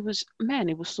guys, and it was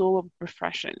so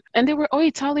refreshing. And they were all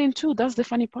Italian too. That's the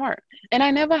funny part. And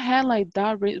I never had like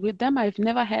that with them. I've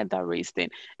never had that race thing.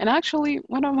 And actually,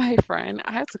 one of my friend,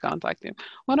 I had to contact him.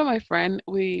 One of my friend,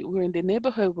 we were in the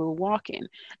neighborhood, we were walking,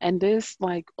 and this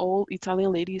like old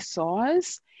Italian lady saw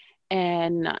us,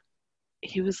 and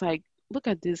he was like, "Look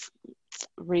at this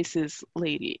racist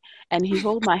lady," and he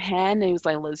held my hand and he was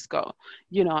like, "Let's go,"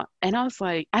 and I was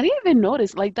like, I didn't even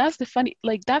notice. Like, that's the funny,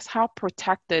 like, that's how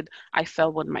protected I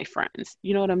felt with my friends.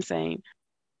 You know what I'm saying?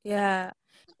 Yeah.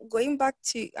 Going back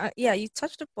to yeah, you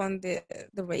touched upon the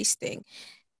race thing.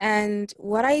 And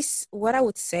what I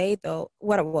would say though,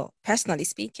 well, personally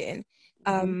speaking,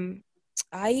 Hmm.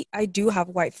 I do have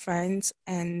white friends,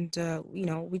 and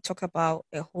we talk about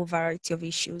a whole variety of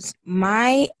issues.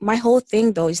 My whole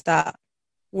thing though is that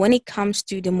when it comes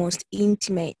to the most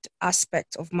intimate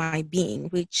aspect of my being,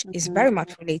 which is Hmm. very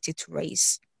much related to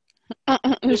race,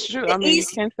 It's true. there I mean, you is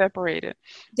can't separate it.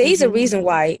 there is a Hmm. reason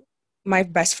why my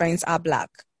best friends are black,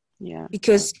 Yeah.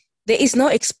 because there is no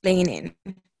explaining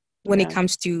when it Yeah.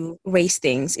 comes to race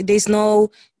things. There's no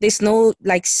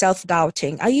like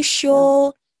self-doubting. Are you Yeah.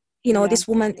 sure, Yeah. this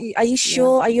woman, are you Yeah.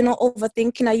 sure? Are you not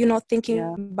overthinking? Are you not thinking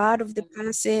Yeah. bad of the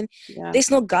person? Yeah.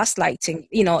 There's no gaslighting.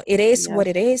 It is Yes. what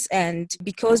it is. And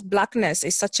because blackness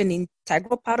is such an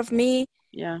integral part of me,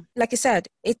 Yeah. like I said,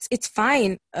 it's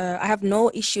fine. I have no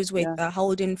issues with Yeah.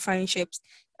 holding friendships,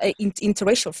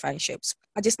 interracial friendships.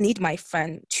 I just need my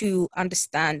friend to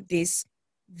understand this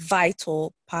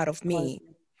vital part of Part. me,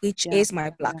 which Yeah. is my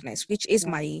Yeah. blackness, which is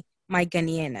Yeah. my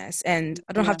Ghanaianness. And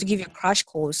I don't have Yeah. to give you a crash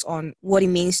course on what it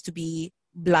means to be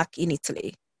black in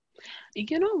Italy.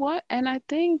 You know what? And I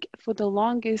think for the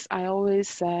longest, I always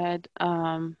said,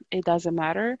 it doesn't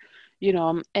matter,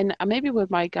 and maybe with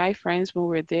my guy friends when we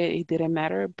were there, it didn't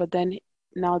matter. But then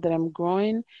now that I'm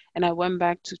growing and I went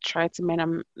back to try to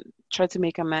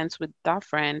make amends with that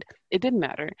friend, it didn't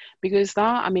matter because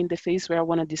now I'm in the phase where I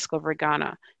want to discover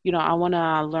Ghana. I want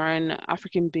to learn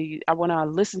African beat. I want to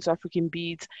listen to African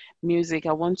beats, music.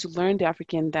 I want to learn the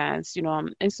African dance,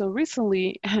 and so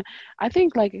recently, I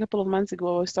think like a couple of months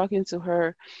ago, I was talking to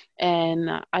her and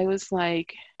I was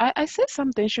like, I said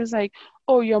something. She was like,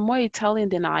 "Oh, you're more Italian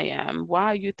than I am. Why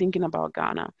are you thinking about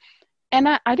Ghana?" And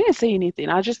I didn't say anything.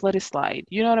 I just let it slide.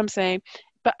 You know what I'm saying?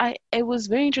 But it was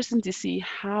very interesting to see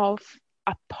how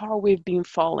apart we've been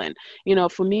fallen.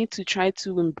 For me to try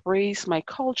to embrace my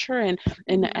culture and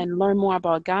learn more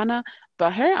about Ghana.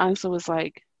 But her answer was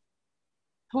like,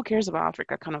 who cares about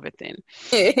Africa kind of a thing.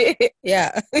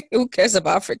 Yeah, who cares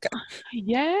about Africa?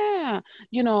 Yeah,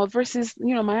 versus,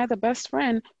 my other best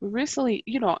friend recently,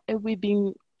 we've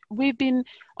been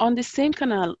on the same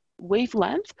kind of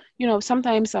wavelength.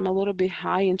 Sometimes I'm a little bit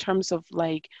high in terms of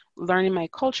like learning my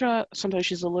culture. Sometimes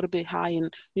she's a little bit high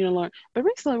and learn. But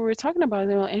recently we were talking about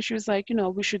it, and she was like,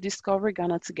 we should discover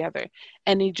Ghana together,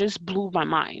 and it just blew my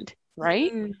mind,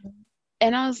 right? Mm.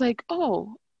 And I was like,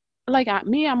 oh, like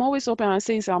me, I'm always open. I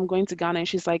say, so I'm going to Ghana, and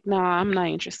she's like, nah, I'm not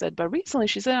interested. But recently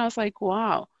she said, I was like,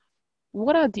 wow,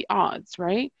 what are the odds,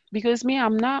 right? Because me,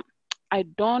 I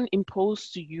don't impose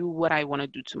to you what I want to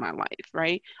do to my life,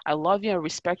 right? I love you, I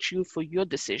respect you for your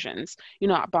decisions,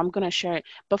 but I'm gonna share it.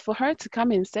 But for her to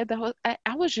come and say that,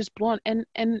 I was just blown. And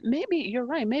maybe you're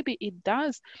right. Maybe it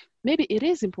does. Maybe it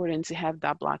is important to have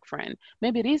that black friend.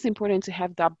 Maybe it is important to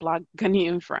have that black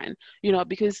Ghanaian friend,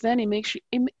 because then it makes you.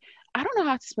 I don't know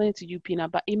how to explain it to you, Pina,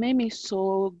 but it made me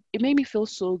feel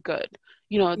so good.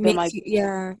 That my,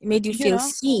 It made you you feel know,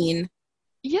 seen.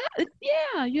 yeah,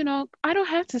 yeah, I don't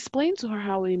have to explain to her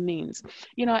how it means.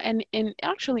 And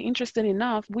actually, interesting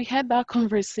enough, we had that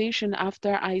conversation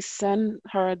after I sent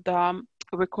her the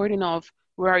recording of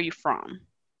Where Are You From,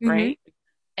 Mm-hmm. right?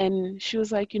 And she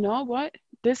was like, you know what?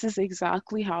 This is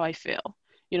exactly how I feel.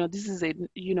 This is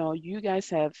you guys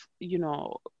have,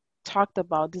 talked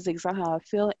about this is exactly how I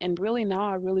feel. And really now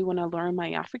I really want to learn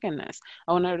my Africanness.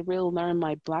 I want to really learn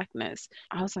my blackness.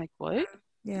 I was like, what?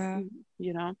 Yeah.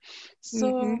 You know? Mm-hmm.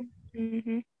 So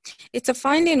Mm-hmm. It's a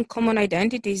finding common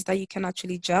identities that you can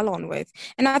actually gel on with.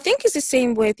 And I think it's the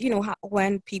same with, how,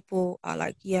 when people are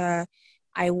like, yeah,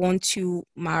 I want to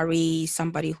marry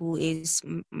somebody who is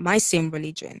my same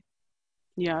religion.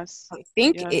 yes. I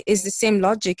think Yes. it is the same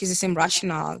logic, is the same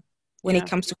rationale when it Yeah.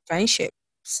 comes to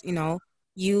friendships.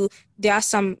 You there are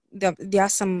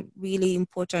some really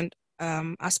important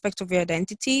aspects of your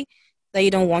identity that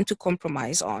you don't want to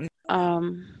compromise on.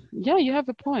 Yeah, you have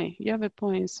a point. You have a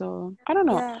point. So I don't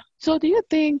know. Yeah. So do you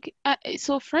think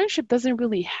so friendship doesn't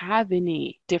really have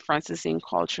any differences in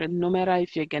culture, no matter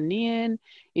if you're Ghanaian,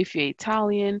 if you're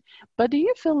Italian, but do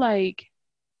you feel like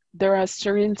there are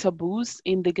certain taboos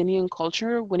in the Ghanaian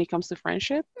culture when it comes to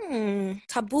friendship.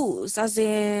 Taboos, as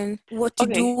in what to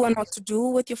Okay. do and what to do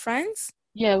with your friends?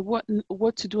 Yeah,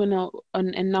 what to do now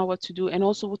and now what to do and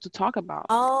also what to talk about.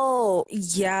 Oh,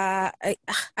 yeah.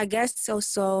 I guess so.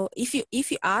 So if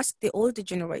you ask the older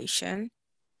generation,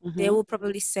 they Mm-hmm. will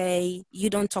probably say you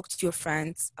don't talk to your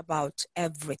friends about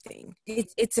everything.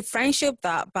 It's a friendship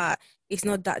that, but it's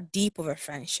not that deep of a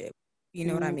friendship. You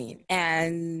know what I mean?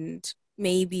 And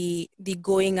maybe the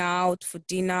going out for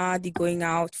dinner, the going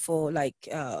out for like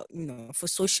for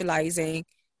socializing,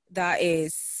 that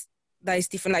is that is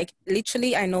different. Like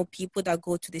literally, I know people that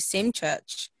go to the same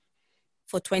church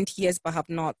for 20 years but have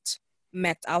not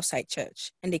met outside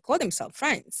church, and they call themselves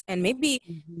friends. And maybe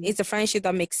Mm-hmm. it's a friendship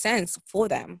that makes sense for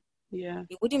them. Yeah.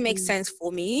 It wouldn't make sense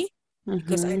for me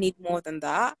because I Mm-hmm. need more than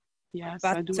that. Yes,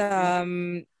 But I do agree.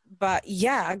 um, but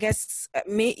yeah, I guess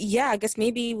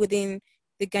maybe within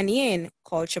the Ghanaian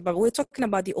culture, but we're talking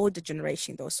about the older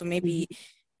generation though, so maybe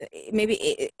Mm-hmm.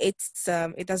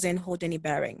 it doesn't hold any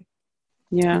bearing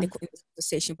Yeah. in the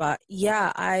conversation. But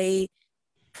yeah, I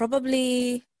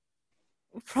probably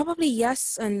probably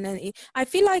yes, and I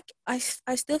feel like I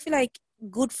still feel like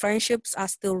good friendships are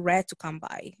still rare to come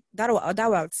by. That what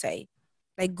I would say.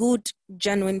 Like good,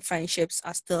 genuine friendships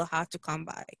are still hard to come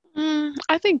by.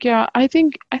 I think yeah, I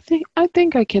think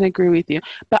I can agree with you.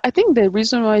 But I think the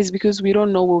reason why is because we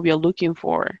don't know what we are looking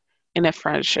for in a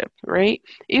friendship, right?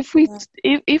 If we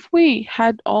Yeah. if we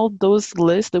had all those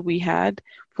lists that we had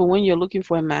for when you're looking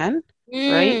for a man,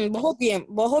 right? Bohobiem,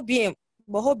 bohobiem,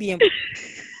 bohobiem.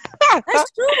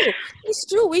 That's true. It's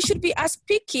true. We should be as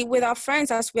picky with our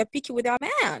friends as we are picky with our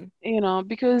man.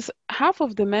 Because half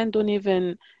of the men don't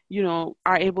even,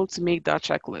 are able to make that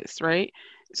checklist, right?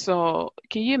 So,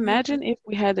 can you Mhm. imagine if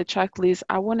we had a checklist?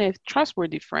 I want a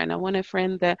trustworthy friend. I want a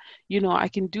friend that, I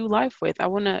can do life with. I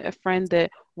want a friend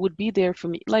that would be there for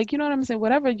me. Like, you know what I'm saying?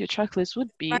 Whatever your checklist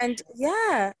would be. And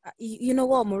yeah, you know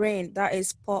what, Maureen, that is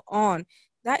spot on.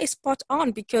 That is spot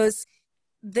on because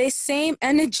the same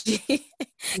energy,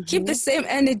 keep the Mm-hmm. same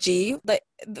energy like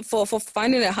for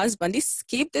finding a husband. This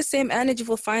keep the same energy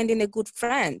for finding a good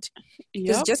friend.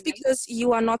 Because Yep. just because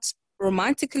you are not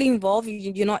romantically involved,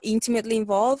 you're not intimately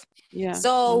involved. Yeah.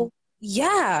 So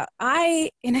yeah, I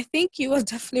think you are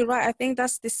definitely right. I think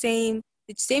that's the same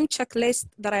checklist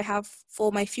that I have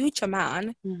for my future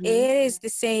man. Mm-hmm. It is the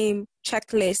same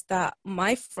checklist that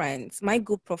my friends, my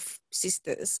group of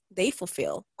sisters, they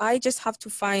fulfill. I just have to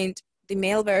find the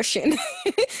male version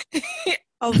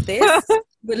of this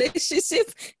relationship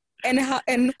and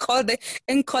call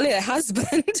it a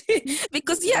husband.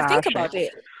 Because yeah, think Gotcha. about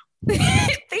it.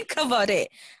 Think about it.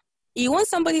 You want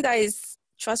somebody that is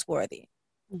trustworthy.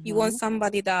 You want Mm-hmm.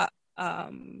 somebody that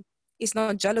is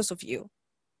not jealous of you.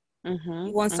 Mm-hmm.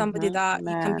 You want somebody Mm-hmm. that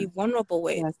you can be Man. vulnerable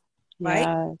with, Yes. right?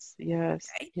 Yes. Yes.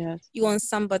 Okay. Yes. You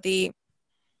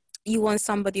want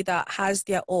somebody that has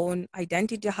their own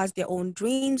identity, has their own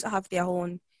dreams, has their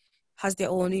own,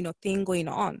 thing going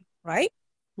on, right?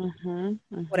 Mm-hmm.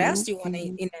 What Mm-hmm. else do you want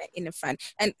Mm-hmm. in a friend?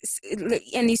 And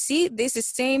you see, this is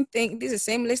the same thing. This is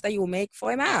the same list that you will make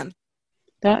for a man.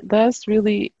 That's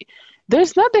really,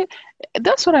 there's nothing.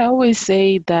 That's what I always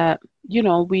say, that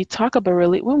we talk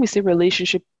about when we say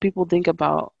relationship, people think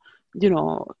about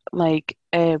like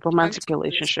a romantic Romantic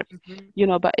relationship, relationship.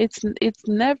 Mhm. but it's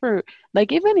never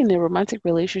like, even in a romantic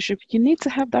relationship you need to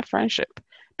have that friendship,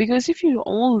 because if you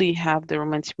only have the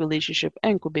romantic relationship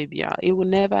and baby, it will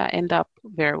never end up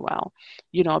very well,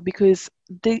 because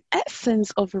the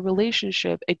essence of a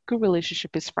relationship, a good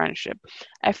relationship, is friendship.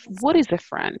 What is a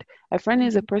friend? A friend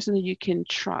is a Mhm. person that you can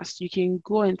trust. You can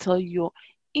go and tell your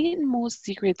inmost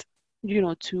secrets,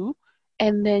 to,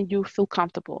 and then you feel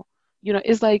comfortable.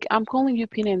 It's like I'm calling you,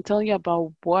 Pina, and telling you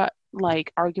about what,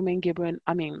 like, argument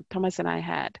Thomas and I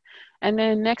had. And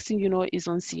then next thing you know is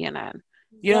on CNN.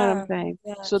 You know what I'm Yeah, saying?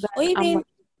 yeah. So Or then I'm even like,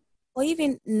 or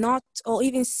even not, or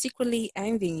even secretly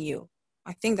envying you.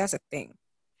 I think that's a thing.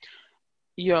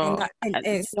 And yo, that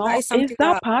is is something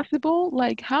that that, possible?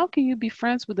 Like, how can you be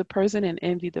friends with the person and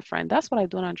envy the friend? That's what I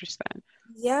don't understand.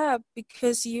 yeah,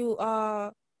 because you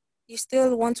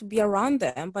still want to be around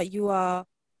them, but you are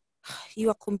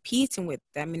competing with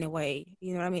them in a way.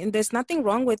 You know what I mean? And there's nothing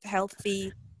wrong with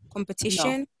healthy No,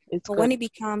 competition, it's but good. when it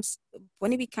becomes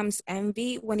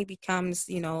envy, when it becomes,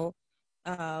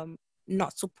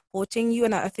 not supporting you,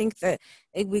 and I think that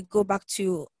it we go back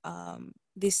to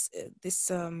this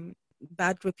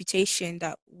bad reputation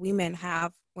that women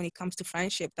have when it comes to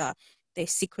friendship, that they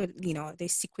secret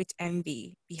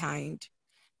envy behind.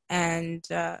 And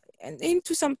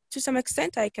to some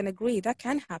extent I can agree that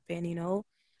can happen,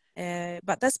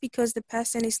 but that's because the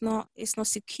person is not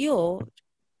secure,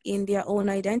 in their own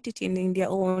identity and in their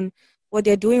own, what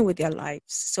they're doing with their lives.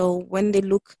 So when they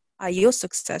look at your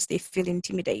success, they feel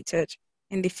intimidated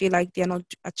and they feel like they're not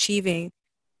achieving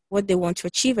what they want to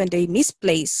achieve, and they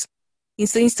misplace.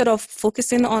 Instead of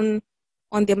focusing on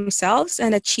themselves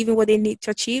and achieving what they need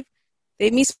to achieve,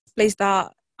 they misplace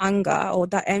that anger or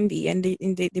that envy, and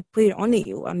they put it on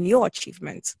you, on your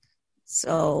achievements.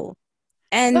 So,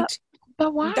 and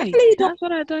but why? definitely That's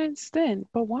what I don't understand.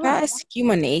 But why? that's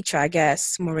human nature, I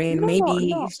guess, Maureen.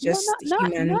 Maybe it's just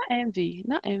human. Not envy,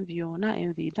 not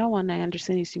envy. That one I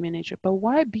understand is human nature. But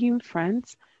why being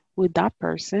friends with that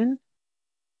person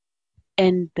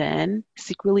and then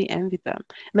secretly envy them?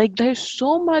 Like there's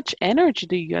so much energy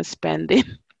that you are spending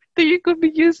that you could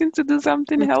be using to do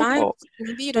something Sometimes helpful.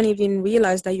 maybe you don't even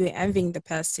realize that you're envying the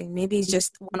person. Maybe it's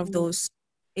just one of those.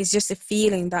 It's just a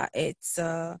feeling that it's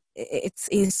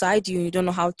inside you. You don't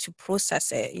know how to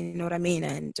process it. You know what I mean?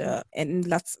 And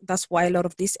that's why a lot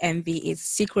of this envy is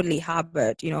secretly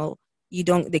harbored. You know, you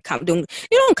don't come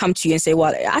to you and say,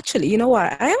 well, actually, you know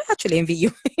what? I actually envy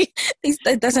you.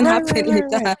 It doesn't Right, happen right, like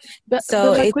right, right. that.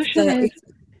 So But my question is, it's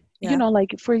yeah.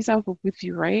 like for example with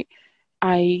you, right?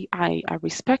 I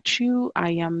respect you.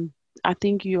 I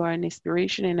think you are an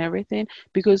inspiration and everything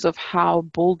because of how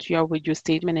bold you are with your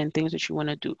statement and things that you want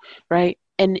to do, right?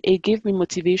 And it gave me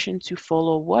motivation to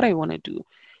follow what I want to do.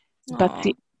 But Aw.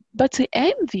 to but to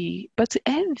envy,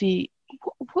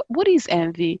 what is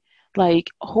envy? Like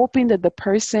hoping that the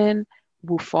person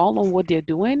will follow what they're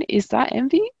doing, is that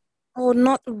envy? Or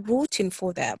not rooting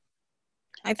for them.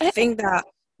 I Eh, think that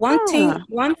ah,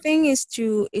 one thing is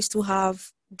to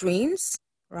have dreams,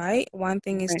 right? One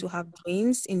thing is right, to have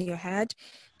dreams in your head,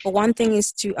 but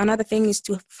another thing is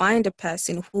to find a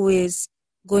person who is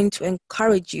going to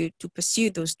encourage you to pursue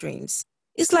those dreams.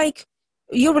 It's like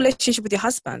your relationship with your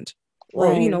husband,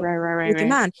 or right, right, right, right, with your right.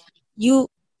 man. You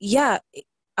yeah,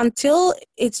 until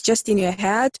it's just in your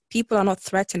head, people are not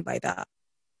threatened by that.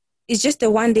 It's just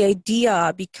that when the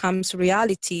idea becomes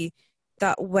reality,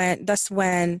 that's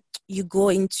when you go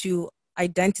into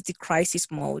identity crisis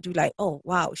mode. You're like, oh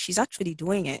wow, she's actually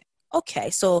doing it. Okay,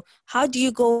 so how do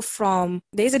you go from,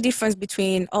 there's a difference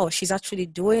between, oh, she's actually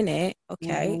doing it,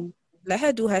 okay, Mm-hmm. let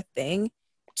her do her thing,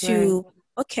 Right, to,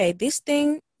 okay, this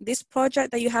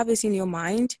project that you have is in your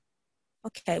mind,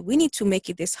 okay, we need to make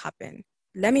this happen,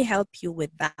 let me help you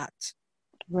with that.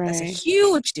 That's a right.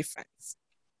 huge difference.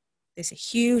 There's a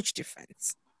huge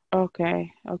difference.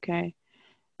 Okay, okay.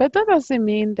 But that doesn't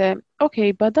mean that,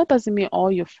 okay, but that doesn't mean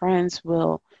all your friends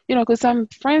will, because some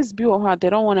friends build hard, they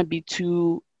don't want to be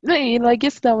too, like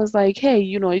yesterday I was like, hey,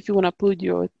 if you want to put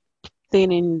your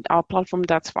thing in our platform,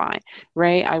 that's fine,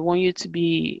 right? I want you to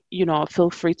be, feel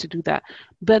free to do that.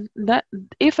 But that,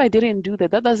 if I didn't do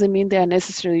that, that doesn't mean they are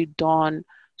necessarily don't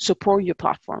support your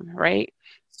platform, right?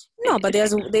 No, but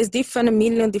there's different a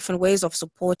million different ways of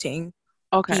supporting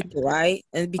Okay, people, right?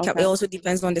 And it okay, also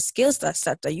depends on the skills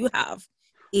that you have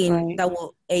in right. that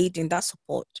will aid in that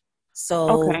support.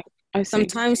 Okay, So I see.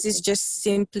 sometimes it's just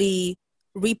simply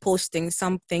reposting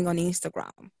something on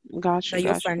Instagram Gotcha, that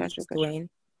your gotcha, friend gotcha, is gotcha, doing,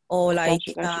 or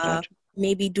gotcha, like gotcha, gotcha.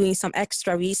 maybe doing some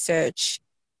extra research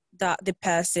that the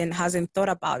person hasn't thought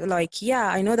about. Like, yeah,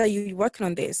 I know that you're working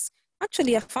on this.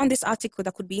 Actually, I found this article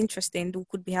that could be interesting, that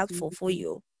could be helpful for Mhm.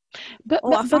 you. But Oh,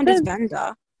 but I but found this then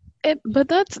vendor. but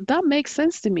that makes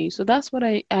sense to me. So that's what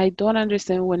I don't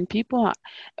understand when people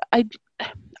I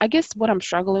I guess what I'm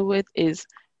struggling with is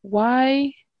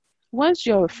why once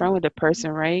you're a friend with a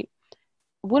person, right?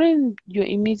 Wouldn't your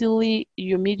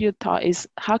immediate thought is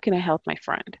how can I help my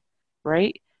friend,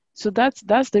 right? So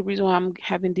that's the reason why I'm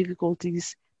having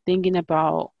difficulties thinking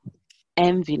about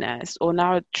enviness or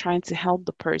now trying to help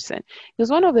the person.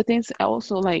 Because one of the things I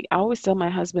also like, I always tell my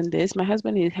husband this. My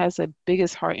husband, he has the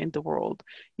biggest heart in the world,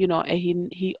 and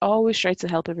he always tries to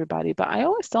help everybody. But I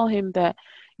always tell him that,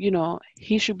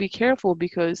 he should be careful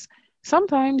because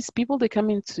sometimes people that come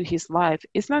into his life,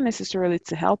 it's not necessarily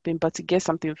to help him, but to get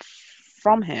something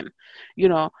from him.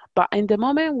 But in the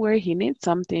moment where he needs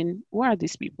something, where are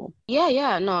these people?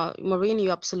 Yeah, no, Maureen,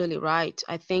 you're absolutely right.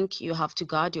 I think you have to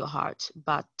guard your heart,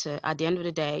 but at the end of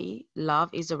the day, love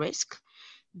is a risk.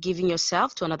 Giving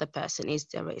yourself to another person is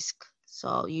the risk.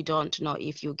 So you don't know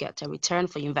if you get a return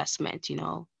for your investment.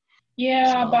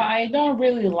 Yeah, but So I don't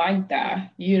really like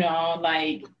that.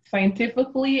 Like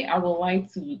scientifically, I would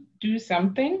like to do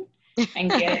something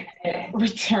and get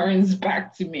returns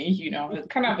back to me. It's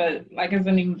kind of like as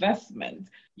an investment,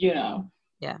 you know.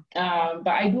 yeah. But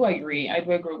I do agree. I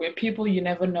do agree with people. You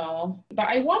never know. But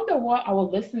I wonder what our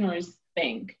listeners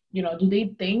think. Do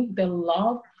they think the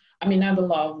love? I mean, not the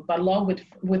love, but love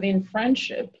within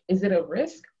friendship. Is it a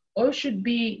risk or shouldn't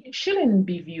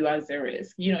be viewed as a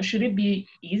risk? Should it be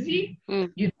easy?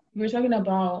 You were talking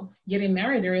about getting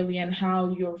married early and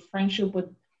how your friendship with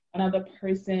another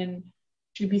person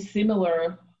should be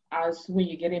similar as when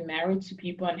you're getting married to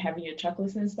people and having your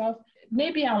checklists and stuff.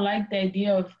 Maybe I like the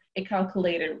idea of a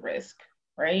calculated risk,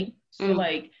 right? So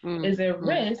is a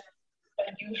risk, but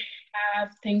you have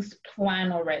things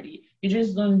planned already. You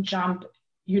just don't jump,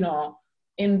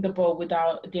 in the boat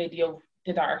without the idea of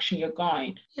the direction you're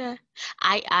going. Yeah,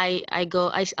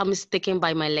 I'm sticking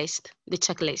by my list, the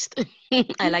checklist.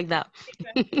 I like that.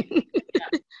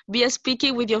 Be as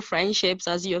picky with your friendships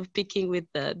as you're picking with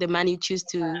the man you choose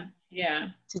to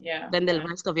spend the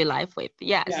rest of your life with.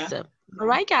 Yes. Yeah. All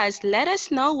right, guys, let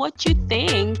us know what you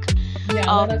think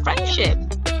of friendship.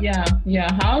 Yeah.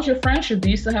 How's your friendship? Do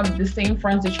you still have the same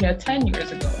friends that you had 10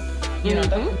 years ago? That's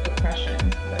a good question.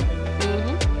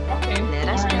 Okay. Let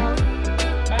us know.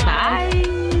 Bye.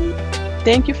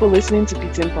 Thank you for listening to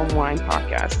Pizza and Palm Wine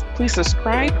podcast. Please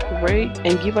subscribe, rate,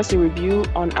 and give us a review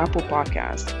on Apple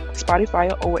Podcasts,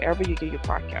 Spotify, or wherever you get your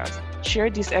podcast. Share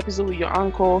this episode with your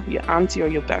uncle, your auntie, or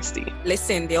your bestie.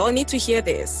 Listen, they all need to hear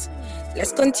this.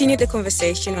 Let's continue the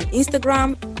conversation on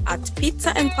Instagram at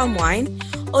Pizza and Palm Wine,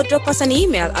 or drop us an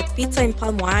email at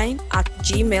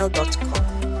pizzaandpalmwine@gmail.com.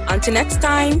 Until next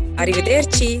time,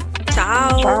 arrivederci.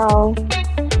 Ciao. Ciao.